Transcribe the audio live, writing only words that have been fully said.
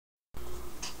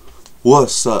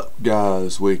What's up,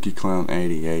 guys?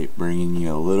 WickedClown88 bringing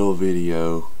you a little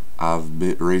video.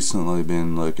 Recently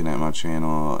been looking at my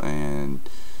channel and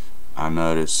I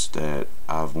noticed that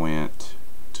I've went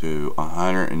to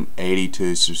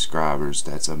 182 subscribers.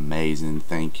 That's amazing.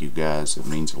 Thank you, guys. It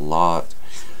means a lot.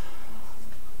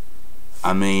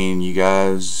 I mean, you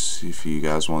guys, if you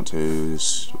guys want to,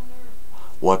 just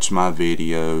watch my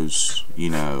videos,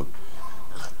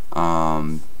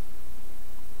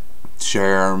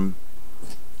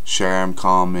 share them,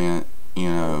 comment,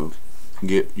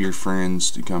 get your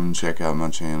friends to come and check out my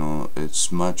channel.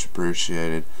 It's much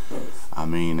appreciated. I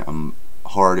mean, I'm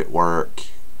hard at work.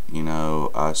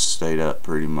 I stayed up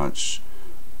pretty much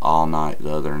all night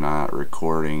the other night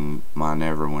recording my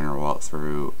Neverwinter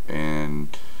walkthrough, and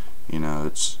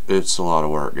it's a lot of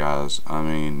work, guys. I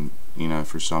mean,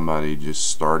 for somebody just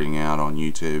starting out on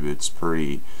YouTube, it's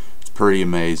pretty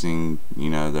amazing,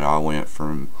 that I went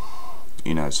from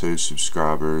 2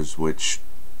 subscribers, which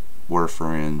were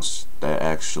friends that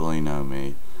actually know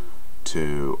me,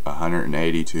 to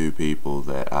 182 people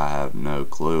that I have no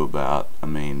clue about. I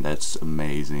mean, that's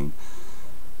amazing.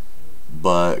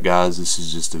 But guys, this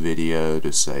is just a video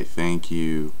to say thank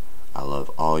you. I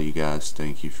love all you guys.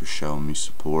 Thank you for showing me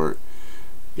support.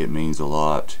 It means a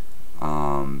lot.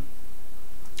 But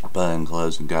in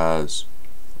closing, guys,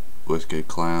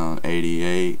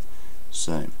 WickedClown88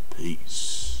 saying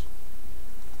peace.